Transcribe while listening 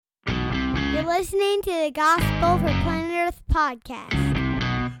You're listening to the Gospel for Planet Earth podcast.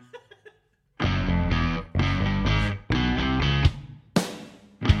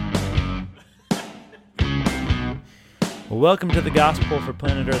 Well, welcome to the Gospel for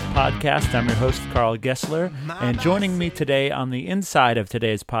Planet Earth podcast. I'm your host, Carl Gessler, and joining me today on the inside of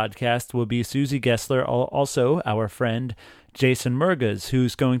today's podcast will be Susie Gessler, also our friend Jason Murguz,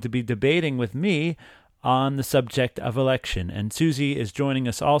 who's going to be debating with me on the subject of election. And Susie is joining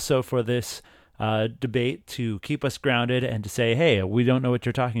us also for this debate to keep us grounded and to say, hey, we don't know what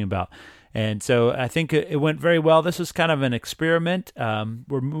you're talking about. And so I think it went very well. This was kind of an experiment. We're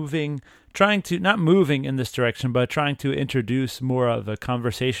not moving in this direction, but trying to introduce more of a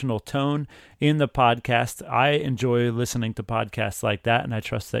conversational tone in the podcast. I enjoy listening to podcasts like that, and I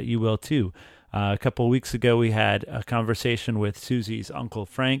trust that you will too. A couple of weeks ago, we had a conversation with Susie's Uncle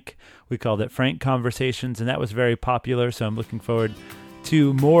Frank. We called it Frank Conversations, and that was very popular, so I'm looking forward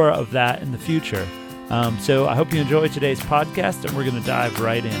to more of that in the future. So I hope you enjoy today's podcast, and we're going to dive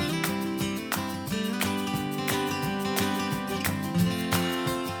right in.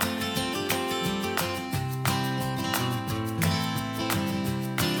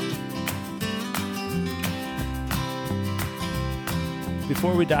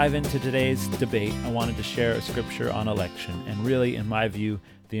 Before we dive into today's debate, I wanted to share a scripture on election. And really, in my view,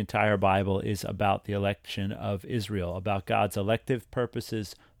 the entire Bible is about the election of Israel, about God's elective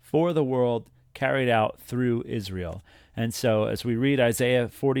purposes for the world carried out through Israel. And so as we read Isaiah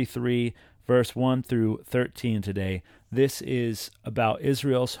 43, verse 1 through 13 today, this is about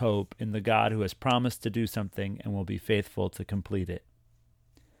Israel's hope in the God who has promised to do something and will be faithful to complete it.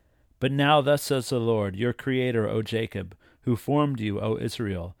 But now thus says the Lord, your Creator, O Jacob, who formed you, O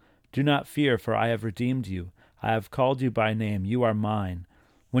Israel. Do not fear, for I have redeemed you. I have called you by name. You are mine.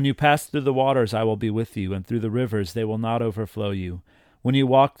 When you pass through the waters, I will be with you, and through the rivers, they will not overflow you. When you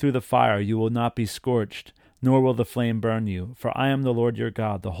walk through the fire, you will not be scorched, nor will the flame burn you. For I am the Lord your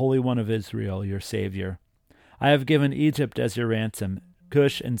God, the Holy One of Israel, your Savior. I have given Egypt as your ransom,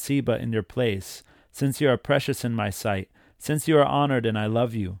 Cush and Seba in your place, since you are precious in my sight, since you are honored and I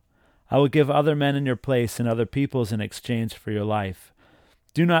love you. I will give other men in your place and other peoples in exchange for your life.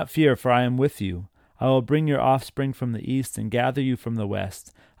 Do not fear, for I am with you. I will bring your offspring from the east and gather you from the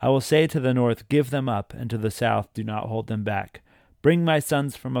west. I will say to the north, give them up, and to the south, do not hold them back. Bring my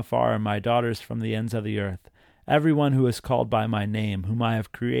sons from afar and my daughters from the ends of the earth. Everyone who is called by my name, whom I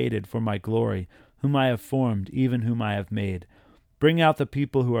have created for my glory, whom I have formed, even whom I have made. Bring out the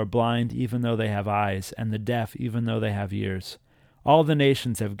people who are blind, even though they have eyes, and the deaf, even though they have ears. All the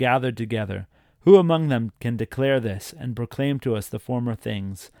nations have gathered together. Who among them can declare this and proclaim to us the former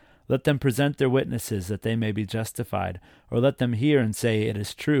things? Let them present their witnesses that they may be justified, or let them hear and say, it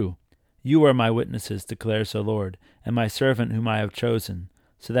is true. You are my witnesses, declares the Lord, and my servant whom I have chosen,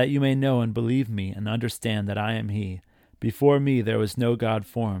 so that you may know and believe me and understand that I am he. Before me there was no God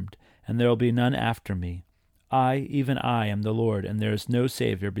formed, and there will be none after me. I, even I, am the Lord, and there is no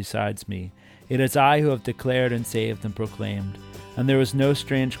Savior besides me. It is I who have declared and saved and proclaimed, and there is no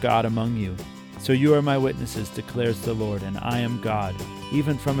strange God among you. So you are my witnesses, declares the Lord, and I am God.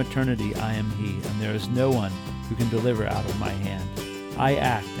 Even from eternity I am he, and there is no one who can deliver out of my hand. I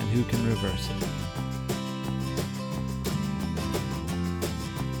act, and who can reverse it?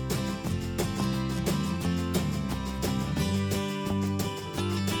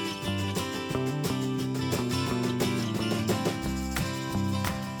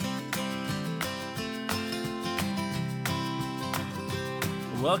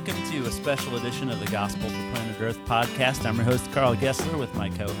 Welcome to a special edition of the Gospel for Planet Earth podcast. I'm your host, Carl Gessler, with my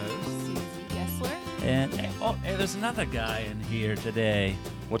co-host, Susie Gessler. And hey, there's another guy in here today.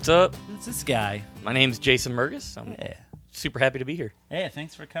 What's up? Who's this guy? My name's Jason Murguz. I'm super happy to be here. Hey,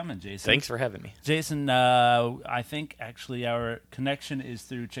 thanks for coming, Jason. Thanks for having me. Jason, I think actually our connection is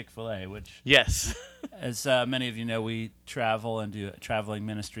through Chick-fil-A, which, Yes. as many of you know, we travel and do a traveling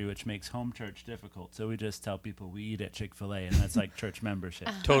ministry, which makes home church difficult. So we just tell people we eat at Chick-fil-A, and that's like church membership.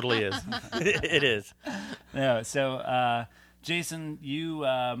 Totally is. It is. No, so Jason, you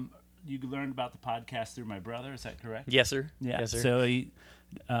learned about the podcast through my brother. Is that correct? Yes, sir. Yeah. Yes, sir.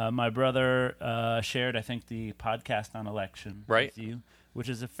 So my brother shared, I think, the podcast on election with you, which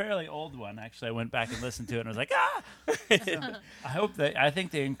is a fairly old one. Actually, I went back and listened to it, and I was like, So I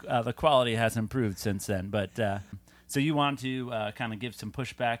think the quality has improved since then. But so you want to kind of give some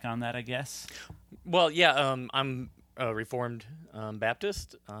pushback on that, I guess? Well, yeah. I'm a Reformed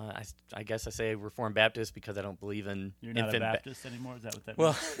Baptist. I guess I say Reformed Baptist because I don't believe in You're not infant a Baptist anymore? Is that what that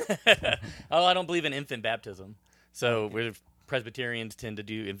means? Well, I don't believe in infant baptism. So we're Presbyterians tend to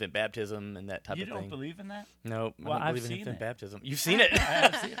do infant baptism and that type You of don't thing. believe in that? No, Well, I don't I've believe in seen infant it. baptism. You've seen it? I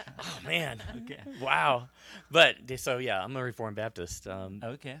have seen it. Oh, man. Okay. Wow. But, so, yeah, I'm a Reformed Baptist.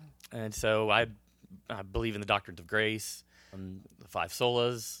 Okay. And so I believe in the doctrines of grace, the five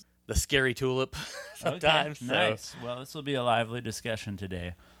solas, the scary tulip sometimes. Okay. So. Nice. Well, this will be a lively discussion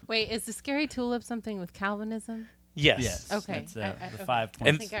today. Wait, is the scary tulip something with Calvinism? Yes. Okay. That's, I- the okay. 5 I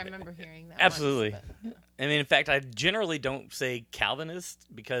points. think I remember hearing that. Absolutely. once, but- I mean, in fact, I generally don't say Calvinist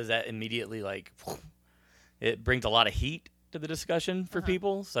because that immediately, like, it brings a lot of heat to the discussion for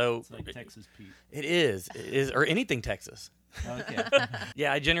people. So It's like Texas Pete. It is, or anything Texas. Okay.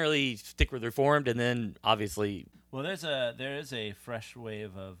 Yeah, I generally stick with Reformed, and then obviously, Well, there is a fresh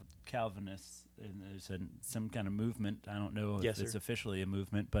wave of Calvinists, and there's some kind of movement. I don't know if Yes, it's sir. officially a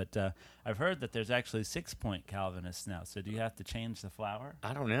movement, but I've heard that there's actually 6-point Calvinists now. So do you have to change the flower?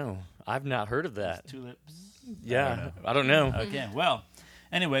 I don't know. I've not heard of that. Tulips. Yeah, I don't know. Okay. Well,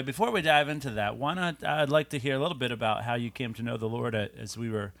 anyway, before we dive into that, why not? I'd like to hear a little bit about how you came to know the Lord as we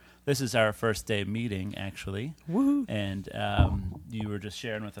were. This is our first day meeting, actually. Woohoo. And you were just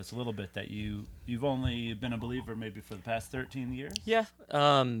sharing with us a little bit that you've only been a believer maybe for the past 13 years. Yeah.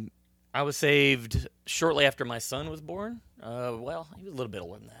 I was saved shortly after my son was born. Well, he was a little bit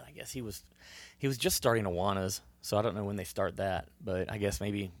older than that, I guess. He was just starting Awanas, so I don't know when they start that, but I guess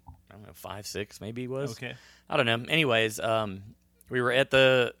maybe, I don't know, 5, 6 maybe he was. Okay. I don't know. Anyways, we were at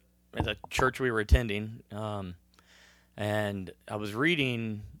the church we were attending, and I was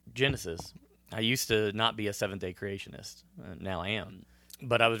reading Genesis. I used to not be a Seventh-day creationist. Now I am.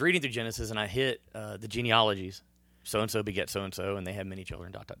 But I was reading through Genesis, and I hit the genealogies. So-and-so beget so-and-so, and they had many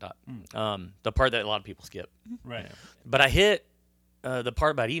children, ... The part that a lot of people skip. Right. But I hit the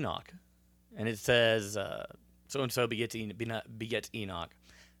part about Enoch, and it says so-and-so begets Enoch.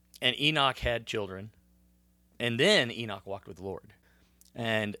 And Enoch had children, and then Enoch walked with the Lord.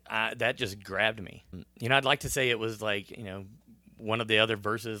 And that just grabbed me. I'd like to say it was like, one of the other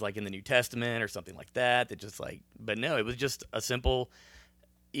verses like in the New Testament or something like that just like, but no, it was just a simple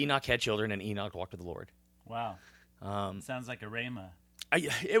Enoch had children and Enoch walked with the Lord. Wow. Sounds like a rhema.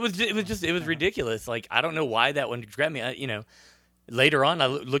 It was ridiculous. Like, I don't know why that one grabbed me. Later on,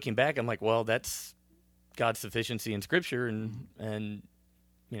 looking back, I'm like, well, that's God's sufficiency in Scripture, and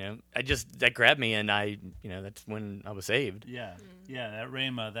that grabbed me, and that's when I was saved. Yeah. Yeah, that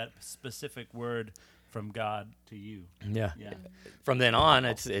rhema, that specific word from God to you. Yeah. Yeah. From then on,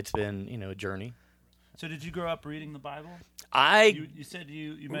 it's been a journey. So did you grow up reading the Bible? You said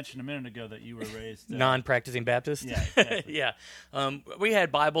you mentioned a minute ago that you were raised non-practicing Baptist. Yeah, exactly. Yeah. We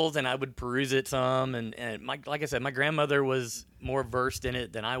had Bibles, and I would peruse it some. And like I said, my grandmother was more versed in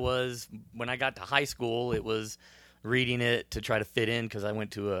it than I was. When I got to high school, it was reading it to try to fit in because I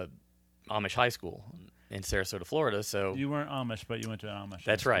went to a Amish high school in Sarasota, Florida. So You weren't Amish, but you went to an Amish.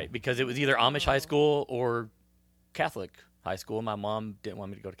 that's high right, school. because it was either Amish high school or Catholic high school. My mom didn't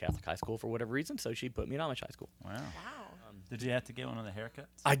want me to go to Catholic high school for whatever reason, so she put me in Amish high school. Wow. Wow. Did you have to get one of the haircuts?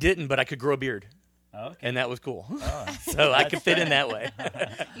 I didn't, but I could grow a beard, Oh, okay. and that was cool. Oh. So I could fit in that way.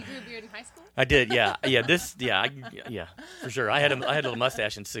 You grew a beard in high school? I did, yeah. Yeah, for sure. I had a little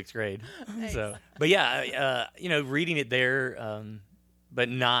mustache in 6th grade. Nice. So, but yeah, reading it there, but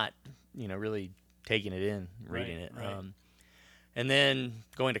not, really taking it in, reading it. Right. And then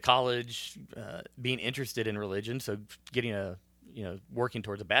going to college, being interested in religion, so getting working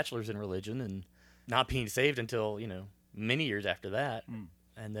towards a bachelor's in religion, and not being saved until, many years after that,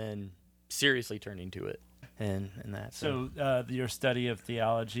 and then seriously turning to it and that. So your study of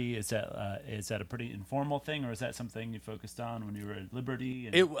theology, is that a pretty informal thing, or is that something you focused on when you were at Liberty?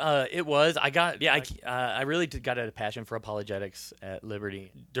 And It was. I really got a passion for apologetics at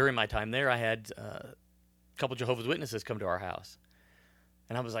Liberty. During my time there, I had a couple Jehovah's Witnesses come to our house,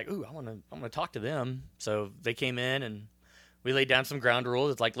 and I was like, "Ooh, I want to talk to them." So they came in, and we laid down some ground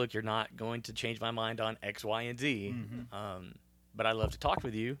rules. It's like, look, you're not going to change my mind on X, Y, and Z, but I love to talk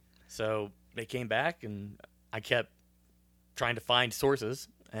with you. So they came back, and I kept trying to find sources,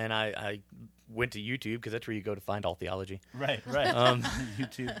 and I went to YouTube because that's where you go to find all theology. right.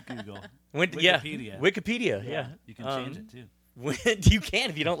 YouTube, Google. Wikipedia, yeah. You can change it too. You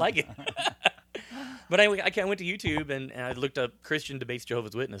can if you don't like it. But I went to YouTube and I looked up Christian Debates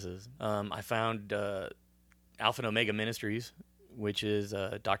Jehovah's Witnesses. I found Alpha and Omega Ministries, which is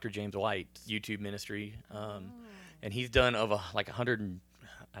Dr. James White's YouTube ministry. And he's done over like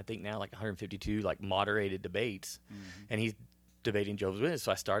 152 like moderated debates. And he's debating Jehovah's Witnesses.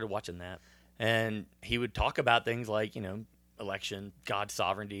 So I started watching that. And he would talk about things like, election, God's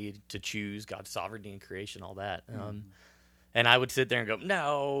sovereignty to choose, God's sovereignty in creation, all that. And I would sit there and go,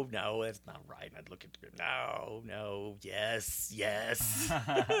 no, that's not right. And I'd look at it, no, yes.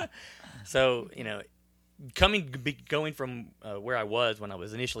 So, going from where I was when I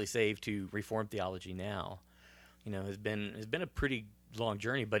was initially saved to Reformed theology now, has been a pretty long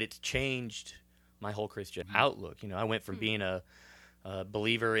journey, but it's changed my whole Christian outlook. I went from being a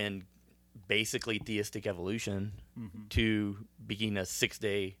believer in basically theistic evolution to being a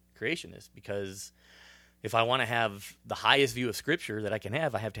 6-day creationist, because if I want to have the highest view of Scripture that I can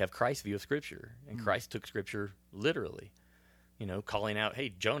have, I have to have Christ's view of Scripture. And Christ took Scripture literally, calling out,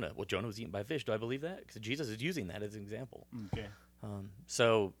 hey, Jonah. Well, Jonah was eaten by fish. Do I believe that? Because Jesus is using that as an example. Okay.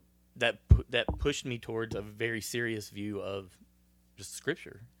 So that pushed me towards a very serious view of just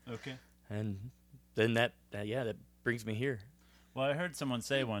Scripture. Okay. And then that brings me here. Well, I heard someone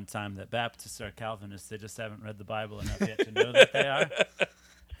say one time that Baptists are Calvinists. They just haven't read the Bible enough yet to know that they are.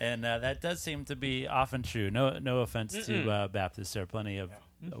 And that does seem to be often true. No offense to Baptists. There are plenty of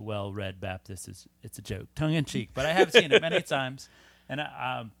well-read Baptists. It's a joke, tongue-in-cheek. But I have seen it many times. And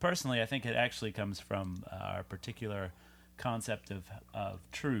personally, I think it actually comes from our particular concept of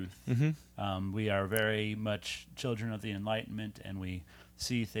truth. We are very much children of the Enlightenment, and we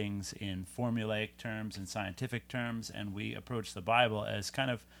see things in formulaic terms and scientific terms, and we approach the Bible as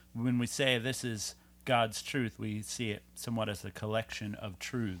kind of, when we say this is God's truth, we see it somewhat as a collection of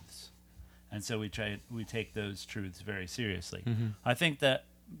truths, and so we take those truths very seriously. I think that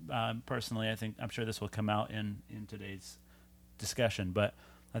personally, I'm sure this will come out in today's discussion, but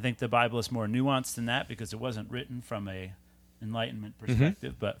I think the Bible is more nuanced than that, because it wasn't written from a Enlightenment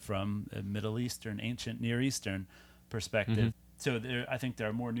perspective, but from a Middle Eastern, ancient Near Eastern perspective. So I think there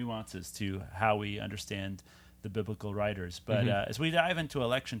are more nuances to how we understand the biblical writers. But as we dive into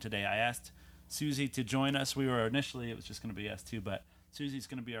election today, I asked Susie to join us. It was just going to be us two, but Susie's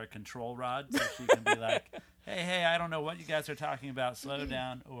going to be our control rod, so she can be like, hey, I don't know what you guys are talking about, slow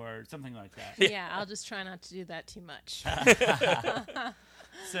down, or something like that. Yeah, I'll just try not to do that too much.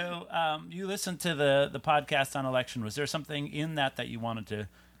 So you listened to the podcast on election. Was there something in that you wanted to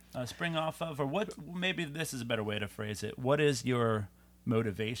spring off of, or what? Maybe this is a better way to phrase it. What is your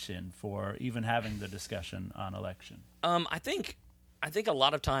motivation for even having the discussion on election? I think a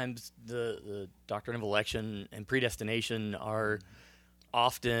lot of times the doctrine of election and predestination are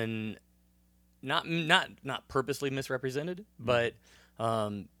often not purposely misrepresented, but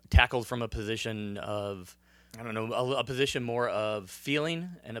tackled from a position of, I don't know, a position more of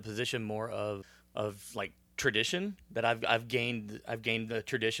feeling and a position more of like tradition that I've gained the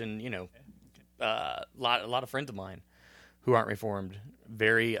tradition. A lot of friends of mine who aren't Reformed,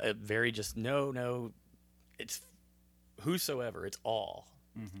 very just no, it's whosoever, it's all,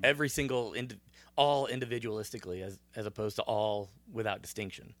 every single all individualistically as opposed to all without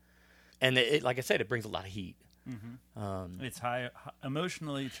distinction, and like I said, it brings a lot of heat. It's high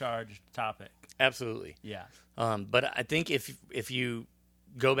emotionally charged topic. Absolutely. Yeah. But I think if you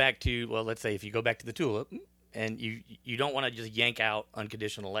go back to, well, let's say if you go back to the tulip, and you don't want to just yank out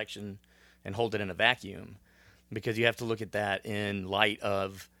unconditional election and hold it in a vacuum, because you have to look at that in light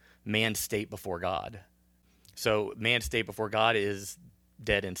of man's state before God. So man's state before God is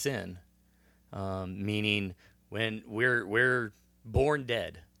dead in sin, meaning when we're born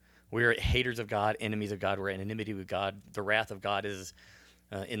dead, we're haters of God, enemies of God, we're in enmity with God. The wrath of God is,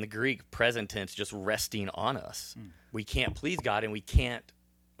 in the Greek, present tense, just resting on us. We can't please God, and we can't,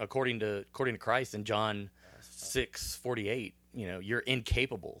 according to Christ in John 6:48, you're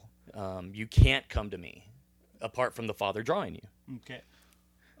incapable. You can't come to me apart from the Father drawing you. Okay.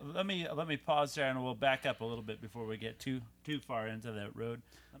 Let me pause there, and we'll back up a little bit before we get too far into that road.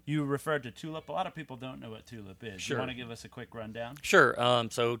 You referred to tulip. A lot of people don't know what tulip is. Sure. You want to give us a quick rundown? Sure.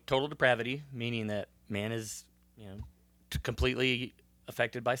 So total depravity, meaning that man is, completely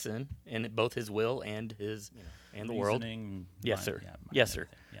affected by sin in both his will and and the world. Yes, sir. Yeah, yes, sir.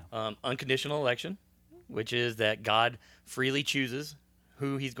 Yeah. Unconditional election, which is that God freely chooses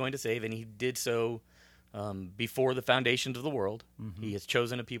who He's going to save, and He did so before the foundations of the world. He has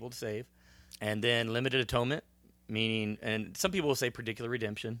chosen a people to save. And then limited atonement, meaning, and some people will say particular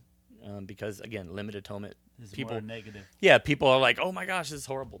redemption, because again, limited atonement, people more negative. Yeah, people are like, oh my gosh, this is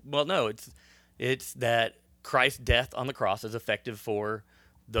horrible. Well, no, it's that Christ's death on the cross is effective for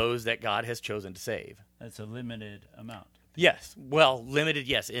those that God has chosen to save. That's a limited amount. Yes. Well, limited,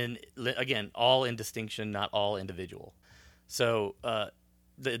 yes. Again, all in distinction, not all individual. So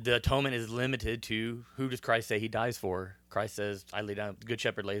the atonement is limited to, who does Christ say He dies for? Christ says, the Good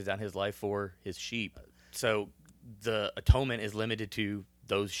Shepherd lays down his life for his sheep. So the atonement is limited to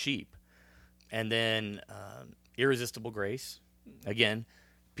those sheep. And then irresistible grace. Again,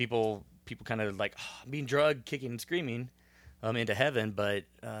 people kind of like, I'm being drugged, kicking and screaming. into heaven, but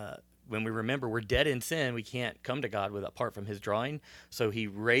when we remember we're dead in sin, we can't come to God apart from his drawing. So he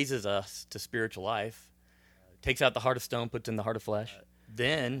raises us to spiritual life, takes out the heart of stone, puts in the heart of flesh.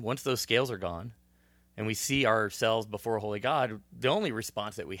 Then, once those scales are gone, and we see ourselves before a holy God, the only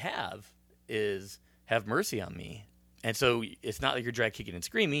response that we have is, have mercy on me. And so it's not like you're drag kicking and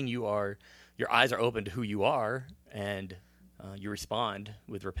screaming. Your eyes are open to who you are, and you respond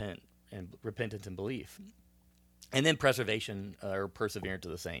with repentance and belief. And then preservation or perseverance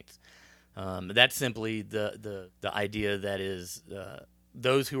of the saints. That's simply the idea that is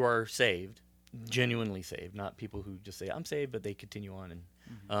those who are saved, genuinely saved, not people who just say, I'm saved, but they continue on.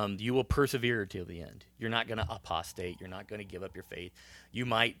 And you will persevere till the end. You're not going to apostate. You're not going to give up your faith. You're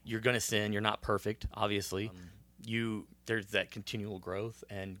going to sin. You're not perfect, obviously. There's that continual growth,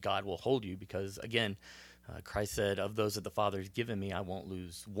 and God will hold you because, again, Christ said, of those that the Father has given me, I won't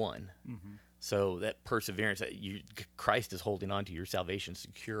lose one. Mm-hmm. So that perseverance, that Christ is holding on to your salvation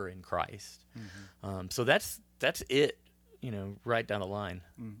secure in Christ. Mm-hmm. So that's it, right down the line.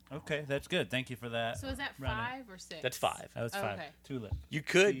 Okay, that's good. Thank you for that. So is that 5 or 6? That's 5. That was 5. Okay. Tulip. You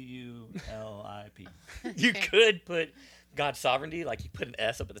could Tulip. You could put God's sovereignty, like you put an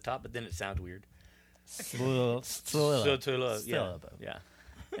S up at the top, but then it sounds weird. Still. Yeah.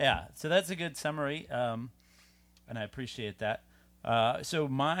 Yeah, so that's a good summary, and I appreciate that. So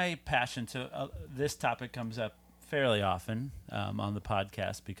my passion this topic comes up fairly often on the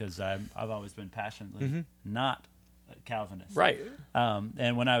podcast because I've always been passionately not a Calvinist. Right.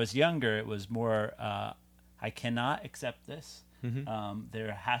 And when I was younger, it was more, I cannot accept this.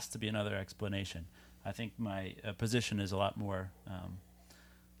 There has to be another explanation. I think my position is a lot more,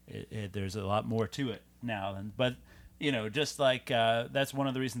 there's a lot more to it now. But just like that's one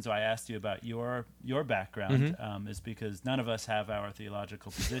of the reasons why I asked you about your background is because none of us have our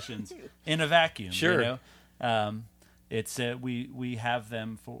theological positions in a vacuum. Sure. It's we have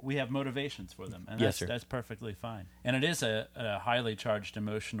motivations for them, and yes, that's perfectly fine. And it is a highly charged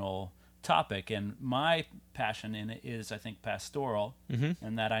emotional topic, and my passion in it is, I think, pastoral,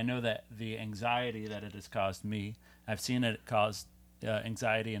 and that I know that the anxiety that it has caused me, I've seen it cause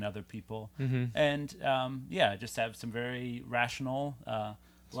anxiety in other people, and just have some very rational,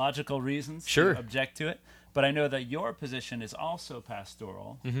 logical reasons to object to it. But I know that your position is also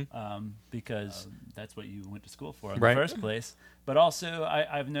pastoral, because that's what you went to school for in the first place. But also,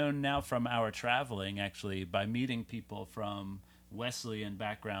 I've known now from our traveling, actually, by meeting people from Wesleyan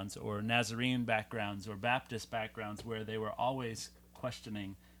backgrounds or Nazarene backgrounds or Baptist backgrounds where they were always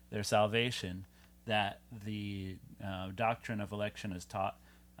questioning their salvation, that the doctrine of election is taught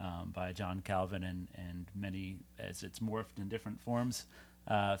by John Calvin and many, as it's morphed in different forms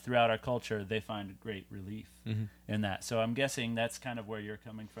throughout our culture, they find great relief in that. So I'm guessing that's kind of where you're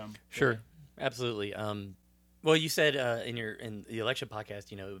coming from. Sure, absolutely. Well, you said in the election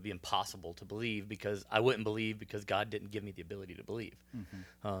podcast, it would be impossible to believe because I wouldn't believe because God didn't give me the ability to believe.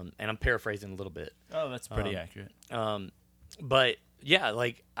 And I'm paraphrasing a little bit. Oh, that's pretty accurate. But yeah,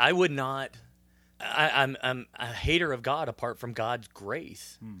 like I would not. I'm a hater of God apart from God's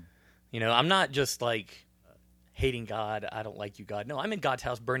grace. I'm not just like hating God. I don't like you, God. No, I'm in God's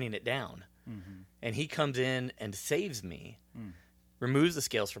house burning it down, and He comes in and saves me, removes the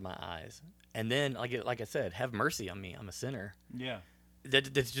scales from my eyes. And then, like I said, have mercy on me. I'm a sinner. Yeah.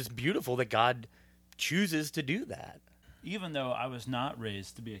 That's just beautiful that God chooses to do that. Even though I was not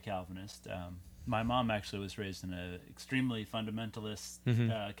raised to be a Calvinist, my mom actually was raised in an extremely fundamentalist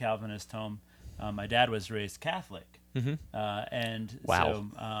Calvinist home. My dad was raised Catholic. And wow.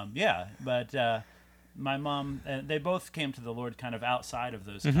 So, but my mom, they both came to the Lord kind of outside of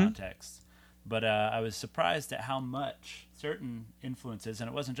those contexts. But I was surprised at how much certain influences, and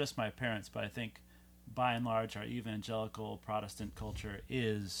it wasn't just my parents, but I think by and large our evangelical Protestant culture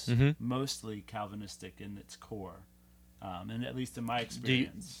is mostly Calvinistic in its core, and at least in my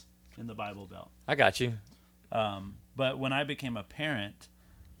experience in the Bible Belt. I got you. But when I became a parent,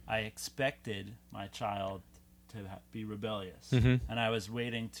 I expected my child to be rebellious, and I was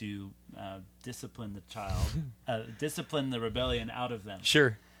waiting to discipline the child, discipline the rebellion out of them.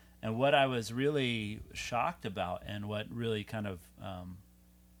 Sure. And what I was really shocked about, and what really kind of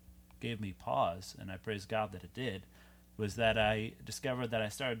gave me pause, and I praise God that it did, was that I discovered that I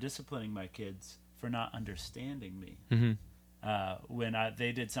started disciplining my kids for not understanding me. When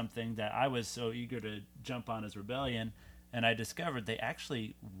they did something that I was so eager to jump on as rebellion, and I discovered they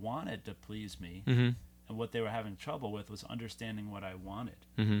actually wanted to please me, and what they were having trouble with was understanding what I wanted.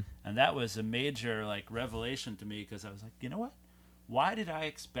 And that was a major revelation to me, because I was like, you know what? Why did I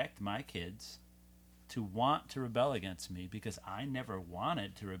expect my kids to want to rebel against me? Because I never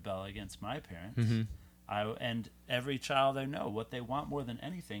wanted to rebel against my parents. And every child I know, what they want more than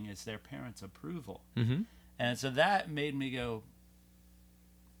anything is their parents' approval. Mm-hmm. And so that made me go,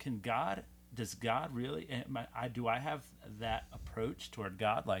 does God really, do I have that approach toward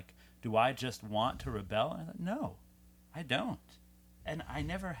God? Like, do I just want to rebel? And I thought, no, I don't. And I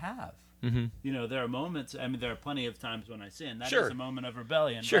never have. Mm-hmm. There are moments, there are plenty of times when I sin. That Sure. is a moment of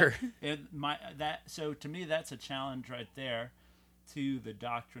rebellion. Sure. So to me, that's a challenge right there to the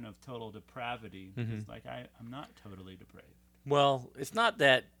doctrine of total depravity. It's like, I'm not totally depraved. Well, it's not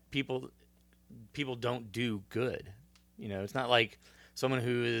that people don't do good. It's not like someone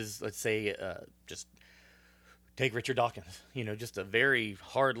who is, let's say, just take Richard Dawkins, just a very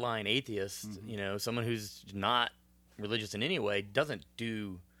hardline atheist, someone who's not religious in any way, doesn't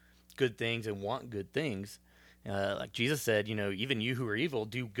do good things and want good things. Like Jesus said, even you who are evil,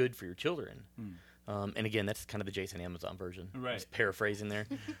 do good for your children. And again, that's kind of the Jason Amazon version. Right. Just paraphrasing there.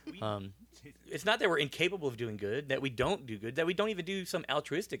 It's not that we're incapable of doing good, that we don't do good, that we don't even do some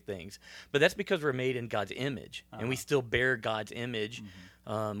altruistic things. But that's because we're made in God's image, and we still bear God's image,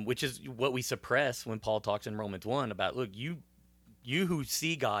 which is what we suppress when Paul talks in Romans 1 about, look, you who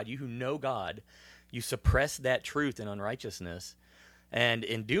see God, you who know God, you suppress that truth in unrighteousness, and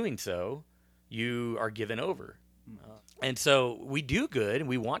in doing so, you are given over. And so we do good, and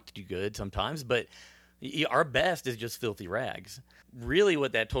we want to do good sometimes, but our best is just filthy rags. Really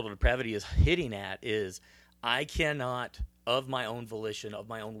what that total depravity is hitting at is I cannot, of my own volition, of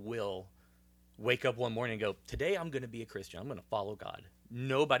my own will, wake up one morning and go, today I'm going to be a Christian. I'm going to follow God.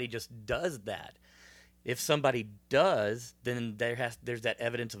 Nobody just does that. If somebody does, then there's that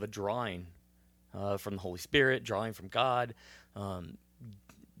evidence of a drawing from the Holy Spirit, drawing from God.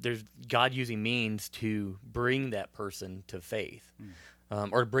 There's God using means to bring that person to faith,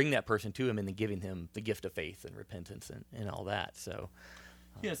 or bring that person to Him, and then giving him the gift of faith and repentance and all that. So,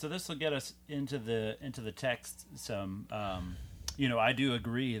 so this will get us into the text. Some, I do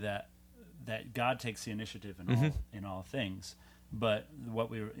agree that God takes the initiative in all things. But what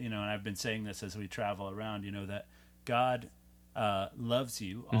and I've been saying this as we travel around, that God loves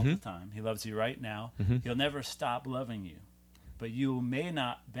you all the time. He loves you right now. He'll never stop loving you. But you may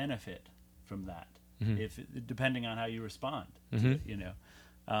not benefit from that, depending on how you respond to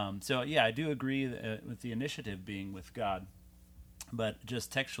it, So I do agree with the initiative being with God. But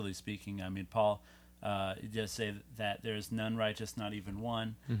just textually speaking, Paul just say that there is none righteous, not even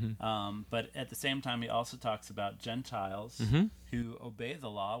one. But at the same time, he also talks about Gentiles who obey the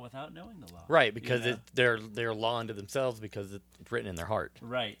law without knowing the law. Right, because they're law unto themselves because it's written in their heart.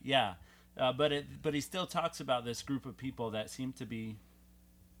 Right, yeah. But he still talks about this group of people that seem to be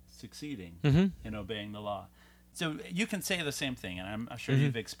succeeding in obeying the law. So you can say the same thing, and I'm sure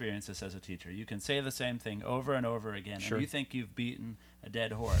you've experienced this as a teacher. You can say the same thing over and over again, and you think you've beaten a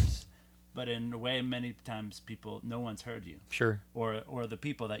dead horse. But in a way, many times no one's heard you. Sure. Or the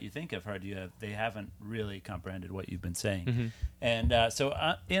people that you think have heard you, they haven't really comprehended what you've been saying. And so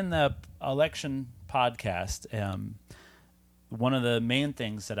in the election podcast, one of the main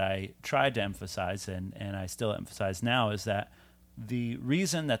things that I tried to emphasize, and I still emphasize now, is that the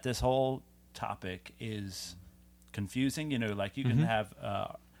reason that this whole topic is confusing, like you can have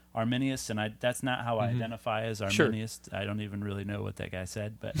Arminius, and that's not how I identify as Arminius. I don't even really know what that guy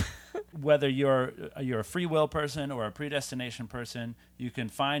said, but whether you're a free will person or a predestination person, you can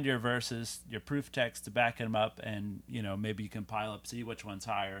find your verses, your proof text to back them up, and maybe you can pile up, see which one's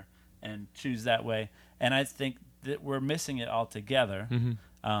higher, and choose that way. And I think that we're missing it altogether.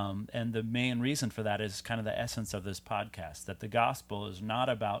 And the main reason for that is kind of the essence of this podcast, that the gospel is not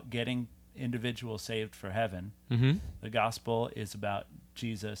about getting individuals saved for heaven. The gospel is about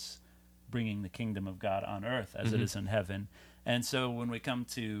Jesus bringing the kingdom of God on earth as it is in heaven. And so when we come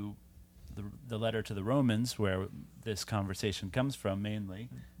to the letter to the Romans, where this conversation comes from mainly,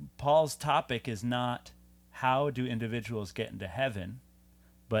 Paul's topic is not how do individuals get into heaven,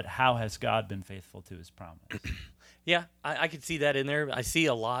 but how has God been faithful to his promise? Yeah, I could see that in there. I see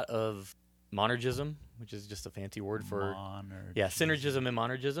a lot of monergism, which is just a fancy word for synergism and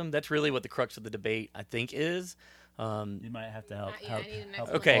monergism. That's really what the crux of the debate, I think, is. You might have to help.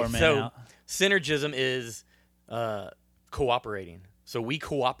 Okay, so synergism is cooperating. So we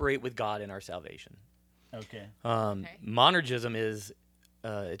cooperate with God in our salvation. Okay. Monergism is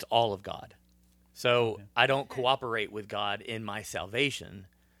it's all of God. So I don't cooperate with God in my salvation.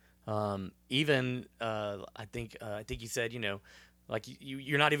 Even I think you said, like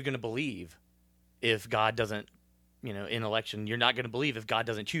you're not even going to believe if God doesn't, in election, you're not going to believe if God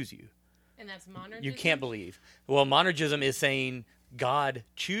doesn't choose you. And that's monergism? You can't believe. Well, monergism is saying God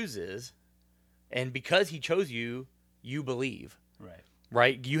chooses, and because he chose you, you believe. Right.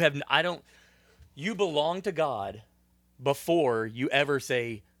 Right? You belong to God before you ever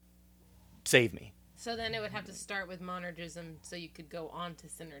say, save me. So then it would have to start with monergism so you could go on to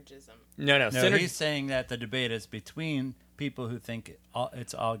synergism. No. No, he's saying that the debate is between people who think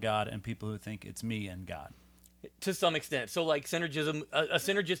it's all God and people who think it's me and God. To some extent. So like synergism, a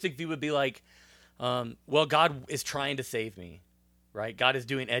synergistic view would be like, well, God is trying to save me, right? God has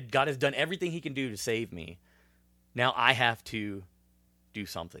done everything he can do to save me. Now I have to do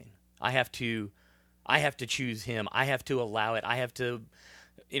something. I have to choose him. I have to allow it. I have to,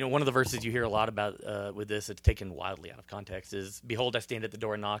 one of the verses you hear a lot about with this, it's taken wildly out of context, is, behold, I stand at the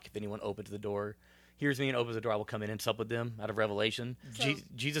door and knock. If anyone opens the door, hears me and opens the door, I will come in and sup with them, out of Revelation. So,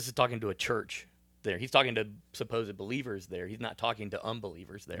 Jesus is talking to a church there. He's talking to supposed believers there. He's not talking to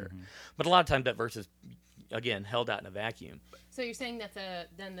unbelievers there. Mm-hmm. But a lot of times that verse is, again, held out in a vacuum. So you're saying that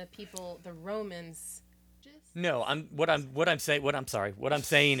the people, the Romans... No, what I'm saying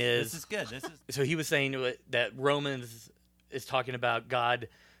is, this is good. So he was saying that Romans is talking about God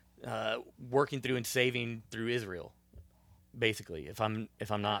working through and saving through Israel, basically. If I'm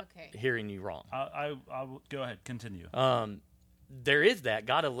not hearing you wrong, I'll go ahead, continue. There is that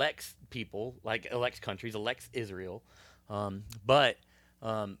God elects people, like elects countries, elects Israel, but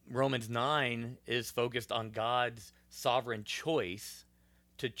Romans 9 is focused on God's sovereign choice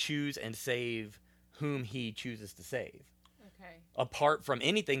to choose and save whom he chooses to save. Okay. Apart from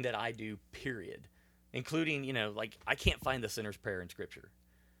anything that I do, period. Including, like, I can't find the sinner's prayer in Scripture.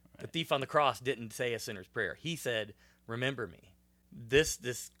 Right. The thief on the cross didn't say a sinner's prayer. He said, remember me. This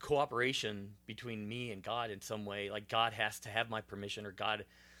cooperation between me and God in some way, like God has to have my permission, or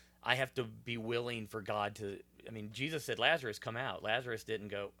I have to be willing for God to, Jesus said, Lazarus, come out. Lazarus didn't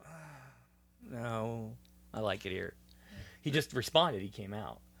go, no, I like it here. He just responded. He came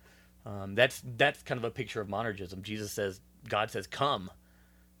out. That's kind of a picture of monergism. God says, come.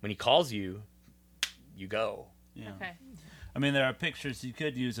 When he calls you, you go. Yeah. Okay. There are pictures you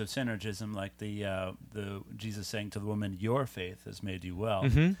could use of synergism, like the Jesus saying to the woman, your faith has made you well.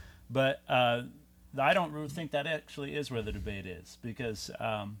 Mm-hmm. But I don't think that actually is where the debate is, because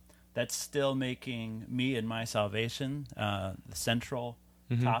that's still making me and my salvation the central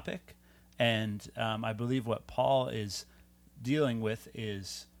topic. And I believe what Paul is dealing with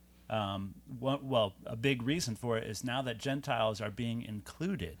is... a big reason for it is now that Gentiles are being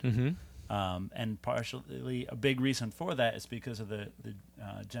included, and partially a big reason for that is because of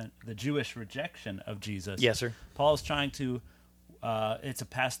the Jewish rejection of Jesus. Yes, sir. Paul's trying to. It's a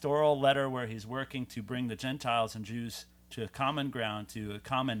pastoral letter where he's working to bring the Gentiles and Jews to a common ground, to a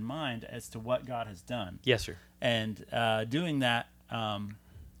common mind as to what God has done. Yes, sir. And doing that,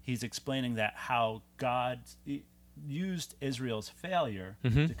 he's explaining that how God used Israel's failure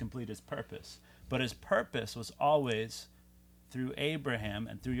to complete his purpose. But his purpose was always, through Abraham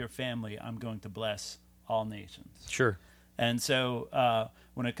and through your family, I'm going to bless all nations. Sure. And so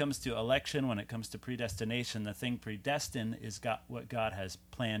when it comes to election, when it comes to predestination, the thing predestined is what God has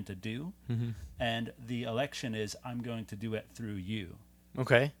planned to do. And the election is, I'm going to do it through you.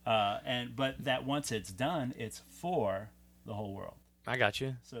 Okay. But that once it's done, it's for the whole world. I got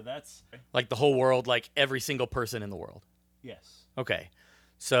you. So that's... Like the whole world, like every single person in the world. Yes. Okay.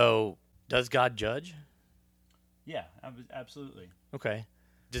 So does God judge? Yeah, absolutely. Okay.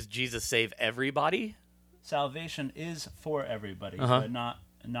 Does Jesus save everybody? Salvation is for everybody, but not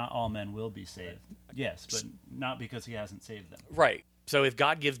all men will be saved. Yes, but not because he hasn't saved them. Right. So if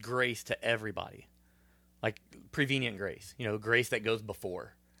God gives grace to everybody, like prevenient grace, grace that goes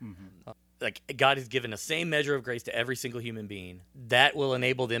before, like God has given the same measure of grace to every single human being, that will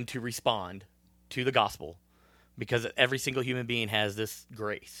enable them to respond to the gospel, because every single human being has this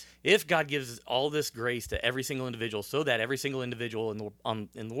grace. If God gives all this grace to every single individual so that every single individual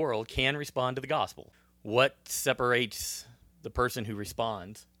in the world can respond to the gospel, what separates the person who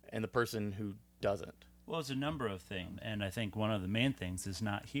responds and the person who doesn't? Well, it's a number of things, and I think one of the main things is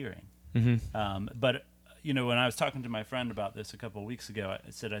not hearing. But when I was talking to my friend about this a couple of weeks ago, I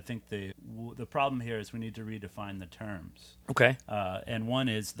said I think the problem here is we need to redefine the terms. Okay. And one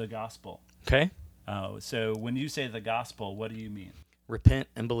is the gospel. Okay. So when you say the gospel, what do you mean? Repent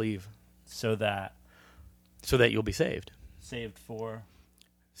and believe. So that you'll be saved. Saved for?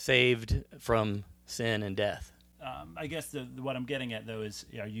 Saved from sin and death. I guess what I'm getting at, though, is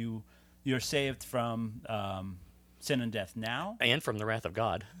you're saved from sin and death now? And from the wrath of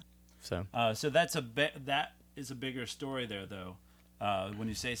God. So that is a bigger story there, though. When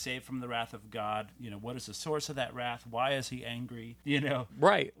you say saved from the wrath of God, what is the source of that wrath? Why is he angry?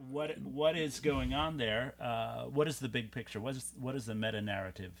 Right. What is going on there? What is the big picture? What is the meta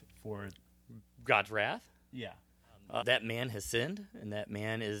narrative for God's wrath? Yeah. That man has sinned, and that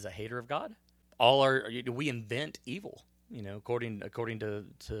man is a hater of God. we invent evil, according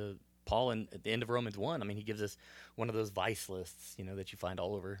to Paul at the end of Romans 1. I mean, he gives us one of those vice lists, that you find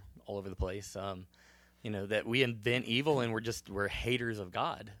all over the place. That we invent evil, and we're haters of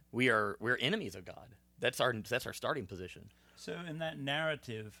God. We're enemies of God. That's our starting position. So in that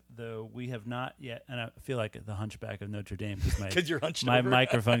narrative, though, we have not yet, and I feel like the Hunchback of Notre Dame because you're hunched my over.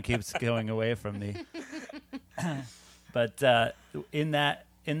 microphone keeps going away from me. But in that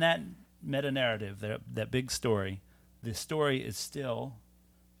meta narrative, that big story, the story is still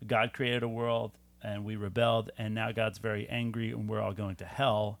God created a world and we rebelled, and now God's very angry and we're all going to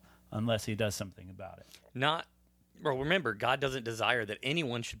hell unless he does something about it. Remember, God doesn't desire that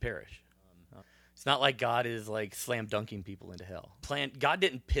anyone should perish. It's not like God is like slam dunking people into hell. God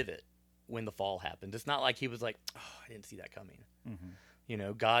didn't pivot when the fall happened. It's not like he was like, oh, I didn't see that coming.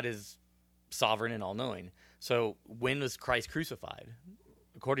 Mm-hmm. God is sovereign and all-knowing. So when was Christ crucified?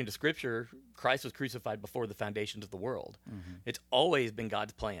 According to Scripture, Christ was crucified before the foundations of the world. Mm-hmm. It's always been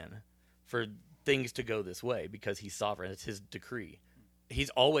God's plan for things to go this way because he's sovereign. It's his decree. He's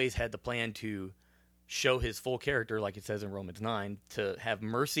always had the plan to show his full character, like it says in Romans 9, to have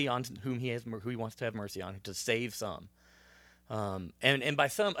mercy on who he wants to have mercy on, to save some. And by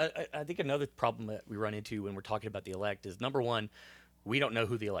some, I think another problem that we run into when we're talking about the elect is, number one, we don't know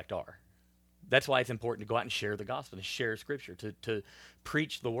who the elect are. That's why it's important to go out and share the gospel, to share Scripture, to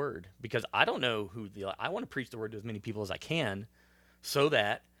preach the word. Because I don't know who I want to preach the word to as many people as I can, so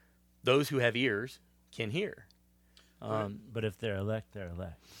that those who have ears can hear. But if they're elect, they're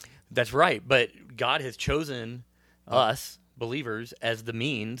elect. That's right. But God has chosen us, believers, as the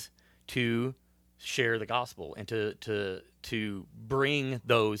means to share the gospel and to bring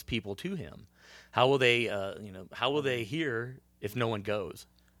those people to him. How will they hear if no one goes?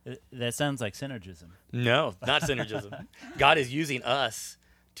 That sounds like synergism. No, not synergism. God is using us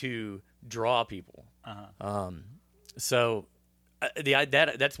to draw people. Uh-huh. So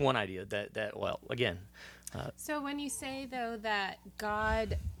that's one idea. Again. So when you say, though, that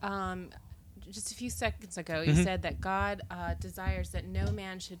God, just a few seconds ago, you said that God desires that no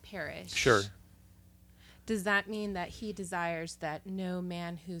man should perish. Sure. Does that mean that he desires that no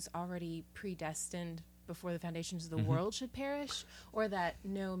man who's already predestined before the foundations of the world should perish, or that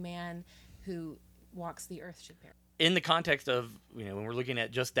no man who walks the earth should perish? In the context of, when we're looking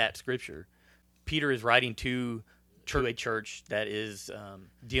at just that scripture, Peter is writing to a church that is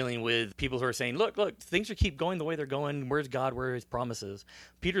dealing with people who are saying, look, things should keep going the way they're going. Where's God? Where are his promises?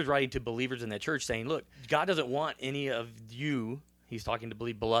 Peter's writing to believers in that church saying, look, God doesn't want any of you, he's talking to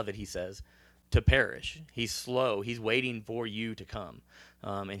beloved, he says, to perish. He's slow. He's waiting for you to come.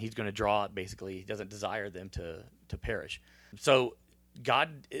 And he's going to draw, basically. He doesn't desire them to perish. So God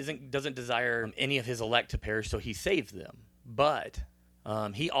doesn't desire any of his elect to perish, so he saves them. But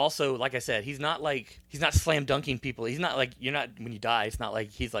he also, like I said, he's not slam dunking people. He's not like, when you die, it's not like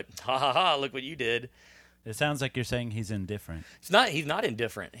he's like, ha ha ha, look what you did. It sounds like you're saying he's indifferent. He's not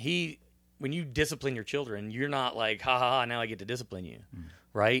indifferent. When you discipline your children, you're not like, ha ha ha, now I get to discipline you.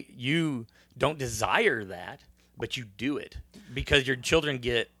 Right? You don't desire that, but you do it because your children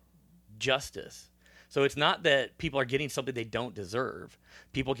get justice. So it's not that people are getting something they don't deserve.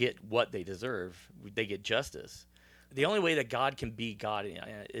 People get what they deserve. They get justice. The only way that God can be God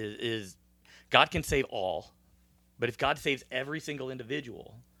is God can save all. But if God saves every single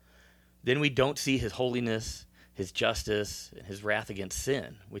individual, then we don't see his holiness, his justice, and his wrath against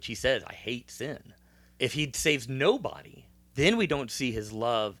sin, which he says, I hate sin. If he saves nobody, then we don't see his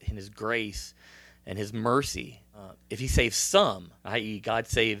love and his grace and his mercy. If he saves some, i.e. God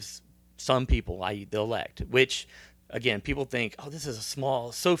saves some people, i.e. the elect, which, again, people think, oh, this is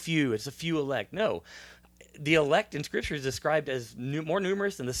it's a few elect. No. The elect in Scripture is described as more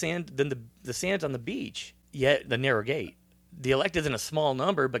numerous than the sands on the beach, yet the narrow gate. The elect isn't a small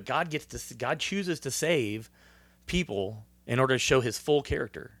number, but God chooses to save people in order to show his full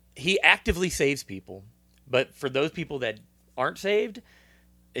character. He actively saves people, but for those people that aren't saved,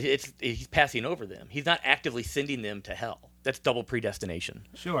 he's passing over them. He's not actively sending them to hell. That's double predestination.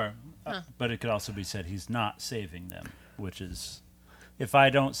 Sure, but it could also be said he's not saving them, which is, if I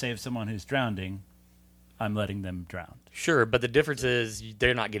don't save someone who's drowning, I'm letting them drown. Sure, but the difference is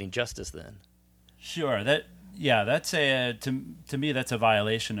they're not getting justice then. Sure, that's to me that's a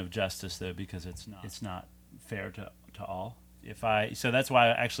violation of justice though, because it's not fair to all. So that's why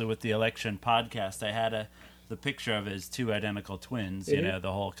actually with the election podcast I had the picture of his two identical twins. The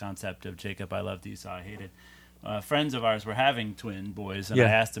whole concept of Jacob I loved, Esau I hated. Friends of ours were having twin boys, and I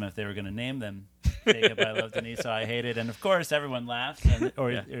asked them if they were going to name them Jacob I loved and Esau I hated, and of course everyone laughed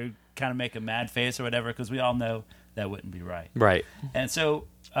or kind of make a mad face or whatever, because we all know that wouldn't be right. Right. And so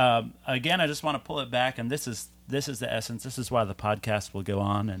again, I just want to pull it back, and this is the essence. This is why the podcast will go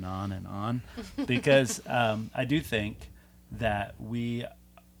on and on and on, because I do think that we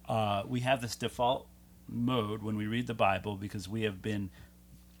have this default mode when we read the Bible, because we have been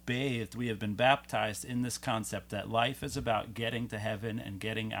bathed, we have been baptized in this concept that life is about getting to heaven and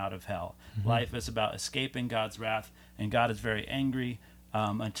getting out of hell. Mm-hmm. Life is about escaping God's wrath, and God is very angry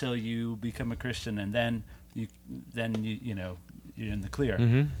until you become a Christian, and then you know you're in the clear.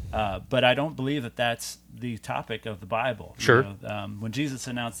 Mm-hmm. But I don't believe that that's the topic of the Bible. Sure. You know, when Jesus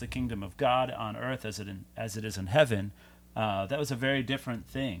announced the kingdom of God on earth as it is in heaven, that was a very different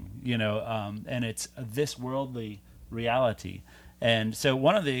thing. You know, and it's this worldly reality. And so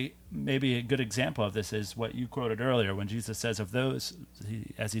maybe a good example of this is what you quoted earlier when Jesus says,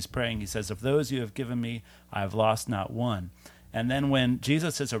 as he's praying, he says, "Of those you have given me, I have lost not one." And then when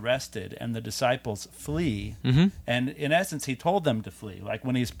Jesus is arrested and the disciples flee, mm-hmm. and in essence, he told them to flee. Like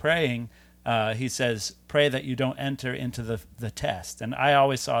when he's praying, he says, "Pray that you don't enter into the test." And I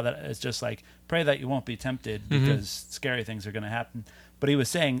always saw that as just like, pray that you won't be tempted mm-hmm. because scary things are going to happen. But he was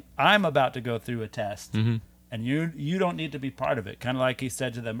saying, I'm about to go through a test. Mm-hmm. And you don't need to be part of it. Kind of like he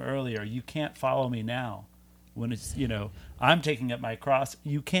said to them earlier, you can't follow me now. When it's, you know, I'm taking up my cross.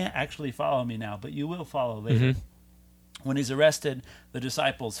 You can't actually follow me now, but you will follow later. Mm-hmm. When he's arrested, the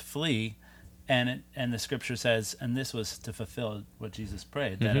disciples flee, and the scripture says, and this was to fulfill what Jesus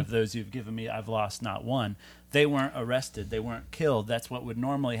prayed, that mm-hmm. of those you've given me, I've lost not one. They weren't arrested. They weren't killed. That's what would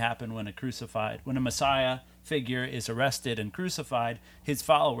normally happen when a Messiah figure is arrested and crucified, his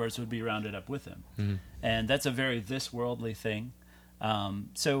followers would be rounded up with him. Mm-hmm. And that's a very this worldly thing.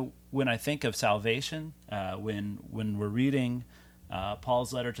 So when I think of salvation, when we're reading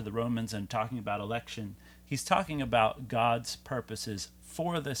Paul's letter to the Romans and talking about election, he's talking about God's purposes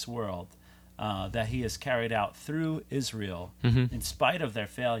for this world that he has carried out through Israel mm-hmm. in spite of their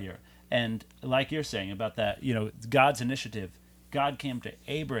failure. And like you're saying about that, you know, God's initiative, God came to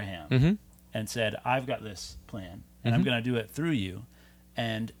Abraham mm-hmm. and said, I've got this plan, and mm-hmm. I'm going to do it through you.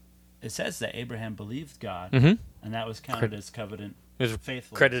 And it says that Abraham believed God, mm-hmm. and that was counted as covenant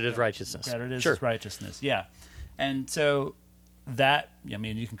faithfulness. Credited righteousness. Credited sure. as righteousness, yeah. And so that, I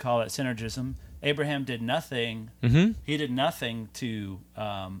mean, you can call it synergism. Abraham did nothing. Mm-hmm. He did nothing to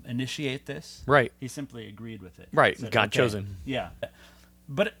initiate this. Right. He simply agreed with it. Right. Said, God chose him. Yeah.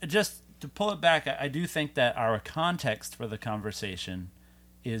 But just to pull it back, I do think that our context for the conversation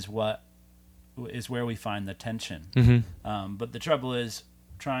is where we find the tension. Mm-hmm. But the trouble is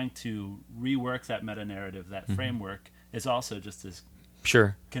trying to rework that meta-narrative, that mm-hmm. framework, is also just as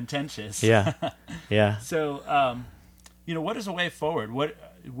sure contentious. Yeah. Yeah. So, you know, what is the way forward?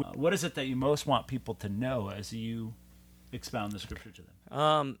 What is it that you most want people to know as you expound the scripture to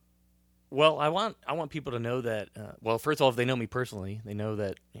them? Well, I want people to know that. Well, first of all, if they know me personally, they know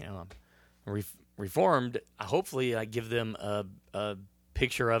that I'm reformed. Hopefully, I give them a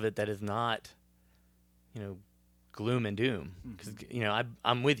picture of it that is not, gloom and doom. Because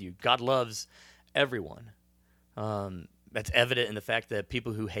I'm with you. God loves everyone. That's evident in the fact that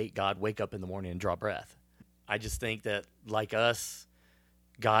people who hate God wake up in the morning and draw breath. I just think that, like us,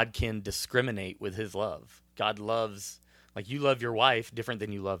 God can discriminate with his love. God loves, like you love your wife different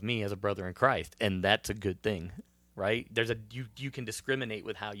than you love me as a brother in Christ, and that's a good thing, right? You can discriminate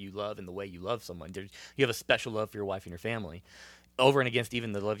with how you love and the way you love someone. You have a special love for your wife and your family, over and against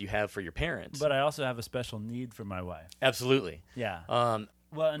even the love you have for your parents. But I also have a special need for my wife. Absolutely. Yeah.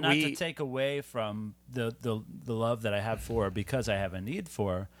 Well, not to take away from the love that I have for her because I have a need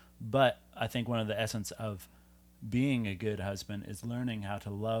for her, but I think one of the essence of being a good husband is learning how to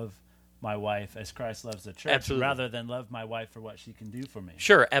love my wife as Christ loves the church, absolutely. Rather than love my wife for what she can do for me.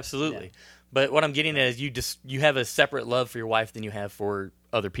 Sure, absolutely. Yeah. But what I'm getting at is you have a separate love for your wife than you have for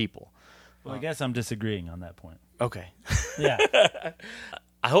other people. Well, I guess I'm disagreeing on that point. Okay. Yeah.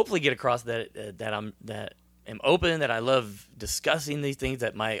 I hopefully get across that I'm open, that I love discussing these things,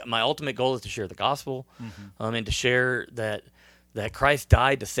 that my ultimate goal is to share the gospel, mm-hmm. And to share that Christ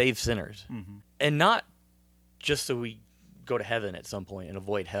died to save sinners, mm-hmm. and not just so we go to heaven at some point and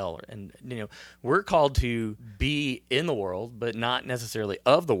avoid hell. And we're called to be in the world, but not necessarily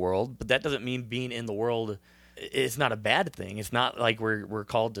of the world. But that doesn't mean being in the world is not a bad thing. It's not like we're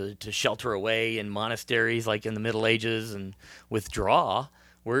called to shelter away in monasteries like in the Middle Ages and withdraw.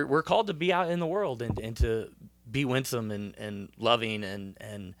 We're called to be out in the world and to be winsome and loving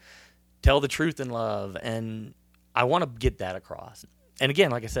and tell the truth in love. And I want to get that across. And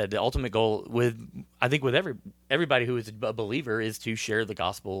again, like I said, the ultimate goal with everybody who is a believer is to share the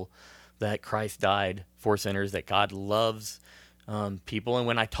gospel that Christ died for sinners, that God loves people. And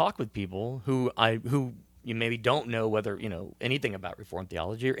when I talk with people who you maybe don't know whether, anything about Reformed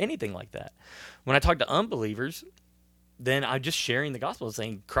theology or anything like that. When I talk to unbelievers, then I'm just sharing the gospel,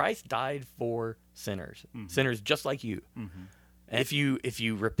 saying Christ died for sinners, sinners just like you. And if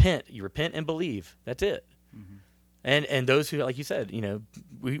you repent, and believe. That's it. And those who, like you said,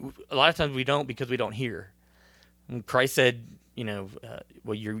 we a lot of times we don't because we don't hear. And Christ said,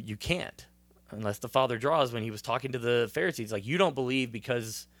 well, you can't unless the Father draws. When he was talking to the Pharisees, like, you don't believe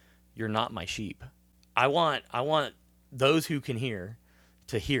because you're not my sheep. I want those who can hear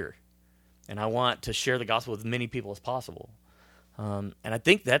to hear, and I want to share the gospel with as many people as possible. And I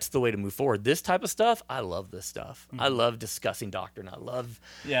think that's the way to move forward. This type of stuff, I love this stuff. I love discussing doctrine.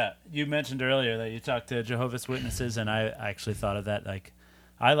 Yeah, you mentioned earlier that you talked to Jehovah's Witnesses, and I actually thought of that. Like,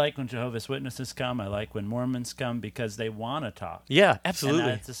 I like when Jehovah's Witnesses come. I like when Mormons come because they want to talk. Yeah, absolutely.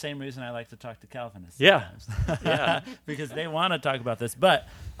 And it's the same reason I like to talk to Calvinists. Yeah, yeah, because they want to talk about this. But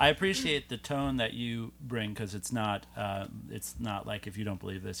I appreciate the tone that you bring, because it's not like, if you don't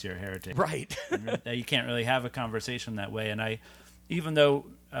believe this, you're a heretic. Right. You can't really have a conversation that way. And even though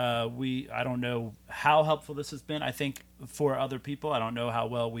I don't know how helpful this has been, I think for other people, I don't know how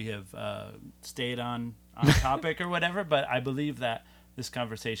well we have stayed on topic or whatever, but I believe that this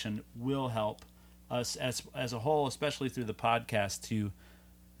conversation will help us as a whole, especially through the podcast, to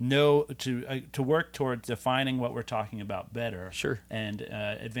know to work towards defining what we're talking about better. Sure. And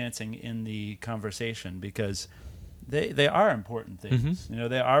advancing in the conversation, because they are important things.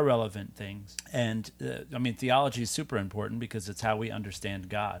 They are relevant things. And theology is super important because it's how we understand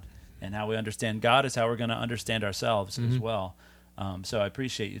God. And how we understand God is how we're going to understand ourselves as well. So I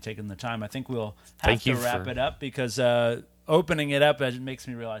appreciate you taking the time. I think we'll have to wrap it up, because opening it up, it makes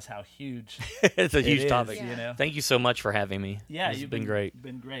me realize how huge it's a huge topic. Yeah. Thank you so much for having me. Yeah, you've been great.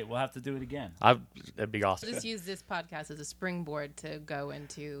 Been great. We'll have to do it again. That'd be awesome. Just use this podcast as a springboard to go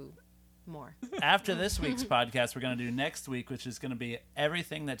into more. After this week's podcast, we're going to do next week, which is going to be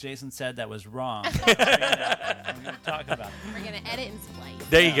everything that Jason said that was wrong. We're going to talk about it. We're going to edit and splice.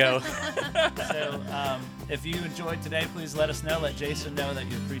 There you go. So if you enjoyed today, please let us know. Let Jason know that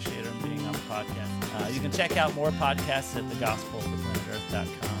you appreciate him being on the podcast. You can check out more podcasts at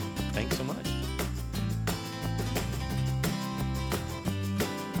thegospelforplanetearth.com. Thanks so much.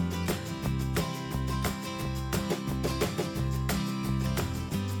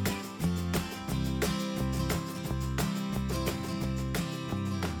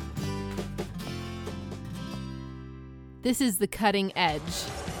 This is The Cutting Edge.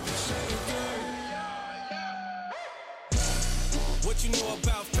 What you know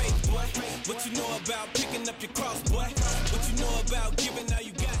about faith, boy? What you know about picking up your cross, boy? What you know about giving all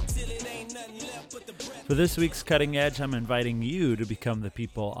you got till it ain't nothing left but the breath? For this week's Cutting Edge, I'm inviting you to become the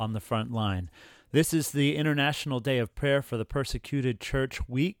people on the front line. This is the International Day of Prayer for the Persecuted Church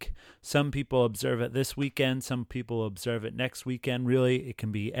Week. Some people observe it this weekend. Some people observe it next weekend. Really, it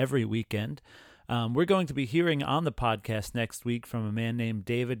can be every weekend. We're going to be hearing on the podcast next week from a man named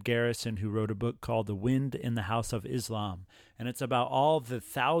David Garrison, who wrote a book called The Wind in the House of Islam. And it's about all the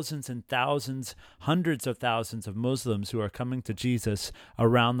thousands and thousands, hundreds of thousands of Muslims who are coming to Jesus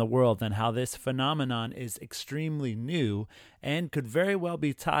around the world, and how this phenomenon is extremely new and could very well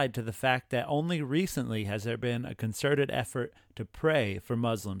be tied to the fact that only recently has there been a concerted effort to pray for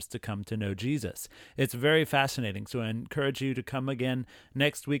Muslims to come to know Jesus. It's very fascinating, so I encourage you to come again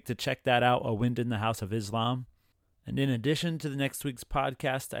next week to check that out, A Wind in the House of Islam. And in addition to the next week's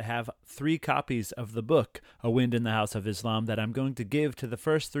podcast, I have 3 copies of the book, A Wind in the House of Islam, that I'm going to give to the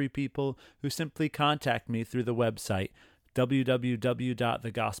first 3 people who simply contact me through the website,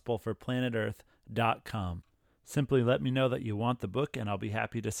 www.thegospelforplanetearth.com. Simply let me know that you want the book, and I'll be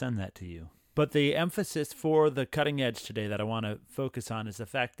happy to send that to you. But the emphasis for the Cutting Edge today that I want to focus on is the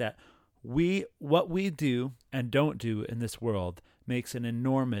fact that what we do and don't do in this world makes an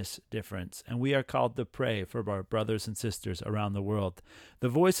enormous difference, and we are called to pray for our brothers and sisters around the world. The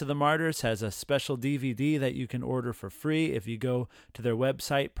Voice of the Martyrs has a special DVD that you can order for free if you go to their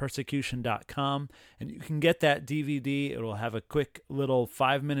website, persecution.com, and you can get that DVD. It will have a quick little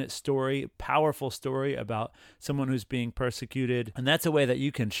 5-minute story, powerful story about someone who's being persecuted, and that's a way that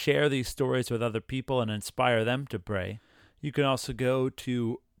you can share these stories with other people and inspire them to pray. You can also go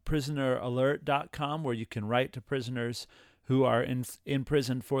to prisoneralert.com, where you can write to prisoners who are in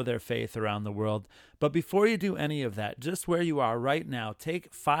prison for their faith around the world. But before you do any of that, just where you are right now,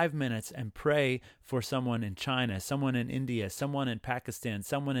 take 5 minutes and pray for someone in China, someone in India, someone in Pakistan,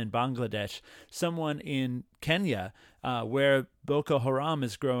 someone in Bangladesh, someone in Kenya, where Boko Haram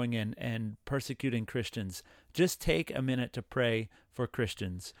is growing and persecuting Christians. Just take a minute to pray for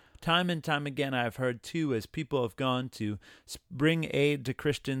Christians. Time and time again, I've heard too, as people have gone to bring aid to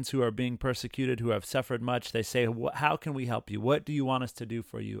Christians who are being persecuted, who have suffered much, they say, how can we help you? What do you want us to do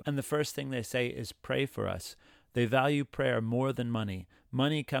for you? And the first thing they say is pray for us. They value prayer more than money.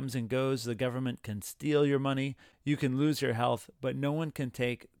 Money comes and goes. The government can steal your money. You can lose your health, but no one can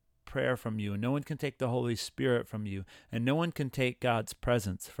take prayer from you. No one can take the Holy Spirit from you, and no one can take God's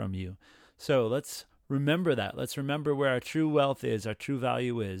presence from you. So let's remember that. Let's remember where our true wealth is, our true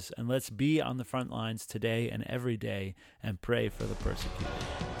value is, and let's be on the front lines today and every day and pray for the persecuted.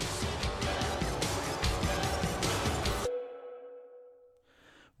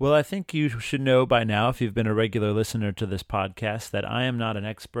 Well, I think you should know by now, if you've been a regular listener to this podcast, that I am not an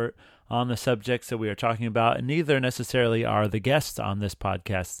expert on the subjects that we are talking about, and neither necessarily are the guests on this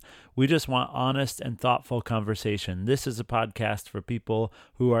podcast. We just want honest and thoughtful conversation. This is a podcast for people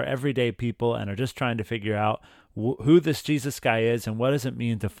who are everyday people and are just trying to figure out who this Jesus guy is and what does it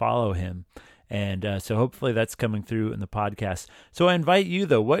mean to follow him. And so hopefully that's coming through in the podcast. So I invite you,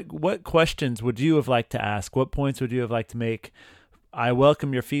 though, what questions would you have liked to ask? What points would you have liked to make? I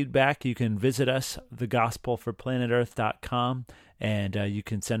welcome your feedback. You can visit us, thegospelforplanetearth.com, and you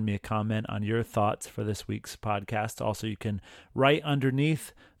can send me a comment on your thoughts for this week's podcast. Also, you can write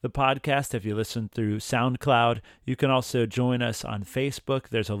underneath the podcast if you listen through SoundCloud. You can also join us on Facebook.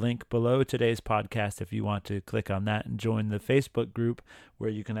 There's a link below today's podcast if you want to click on that and join the Facebook group where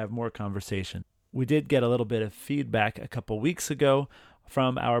you can have more conversation. We did get a little bit of feedback a couple weeks ago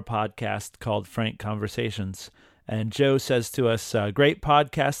from our podcast called Frank Conversations. And Joe says to us, great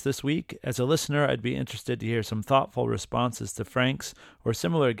podcast this week. As a listener, I'd be interested to hear some thoughtful responses to Frank's or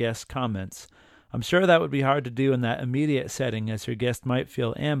similar guest comments. I'm sure that would be hard to do in that immediate setting, as your guest might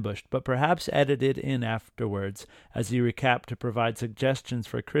feel ambushed, but perhaps edited in afterwards as you recap to provide suggestions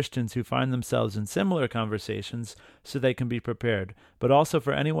for Christians who find themselves in similar conversations so they can be prepared, but also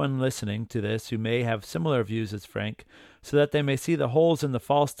for anyone listening to this who may have similar views as Frank, so that they may see the holes in the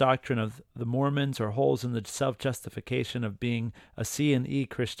false doctrine of the Mormons or holes in the self-justification of being a C and E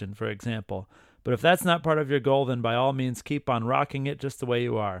Christian, for example. But if that's not part of your goal, then by all means keep on rocking it just the way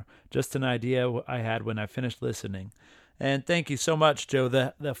you are. Just an idea I had when I finished listening. And thank you so much, Joe.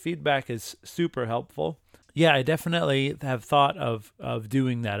 The feedback is super helpful. Yeah, I definitely have thought of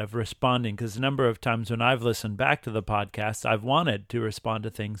doing that, of responding, because a number of times when I've listened back to the podcast, I've wanted to respond to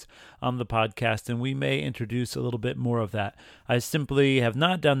things on the podcast, and we may introduce a little bit more of that. I simply have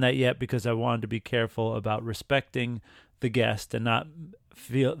not done that yet because I wanted to be careful about respecting the guest and not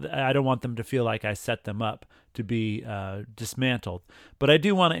I don't want them to feel like I set them up to be dismantled. But I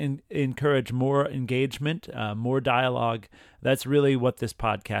do want to encourage more engagement, more dialogue. That's really what this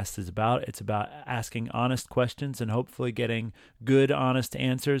podcast is about. It's about asking honest questions and hopefully getting good, honest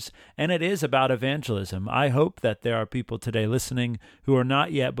answers. And it is about evangelism. I hope that there are people today listening who are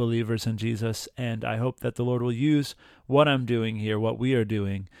not yet believers in Jesus, and I hope that the Lord will use what I'm doing here, what we are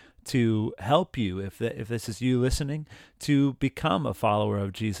doing, to help you, if this is you listening, to become a follower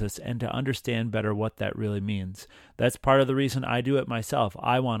of Jesus and to understand better what that really means. That's part of the reason I do it myself.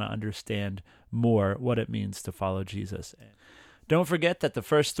 I want to understand more what it means to follow Jesus. Don't forget that the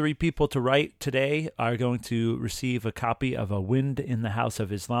first 3 people to write today are going to receive a copy of A Wind in the House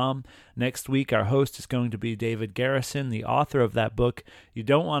of Islam. Next week, our host is going to be David Garrison, the author of that book. You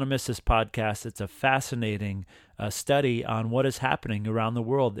don't want to miss this podcast. It's a fascinating study on what is happening around the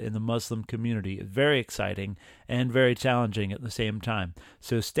world in the Muslim community. Very exciting and very challenging at the same time.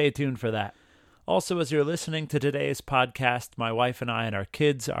 So stay tuned for that. Also, as you're listening to today's podcast, my wife and I and our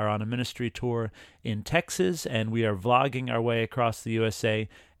kids are on a ministry tour in Texas, and we are vlogging our way across the USA.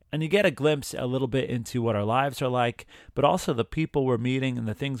 And you get a glimpse a little bit into what our lives are like, but also the people we're meeting and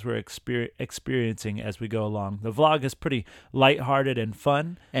the things we're experiencing as we go along. The vlog is pretty lighthearted and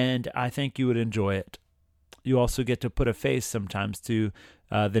fun, and I think you would enjoy it. You also get to put a face sometimes to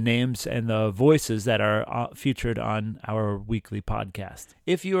the names and the voices that are featured on our weekly podcast.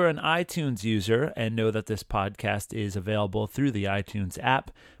 If you are an iTunes user and know that this podcast is available through the iTunes app,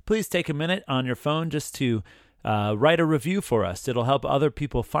 please take a minute on your phone just to write a review for us. It'll help other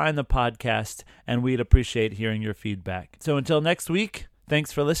people find the podcast, and we'd appreciate hearing your feedback. So until next week,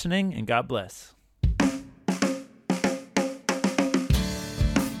 thanks for listening, and God bless.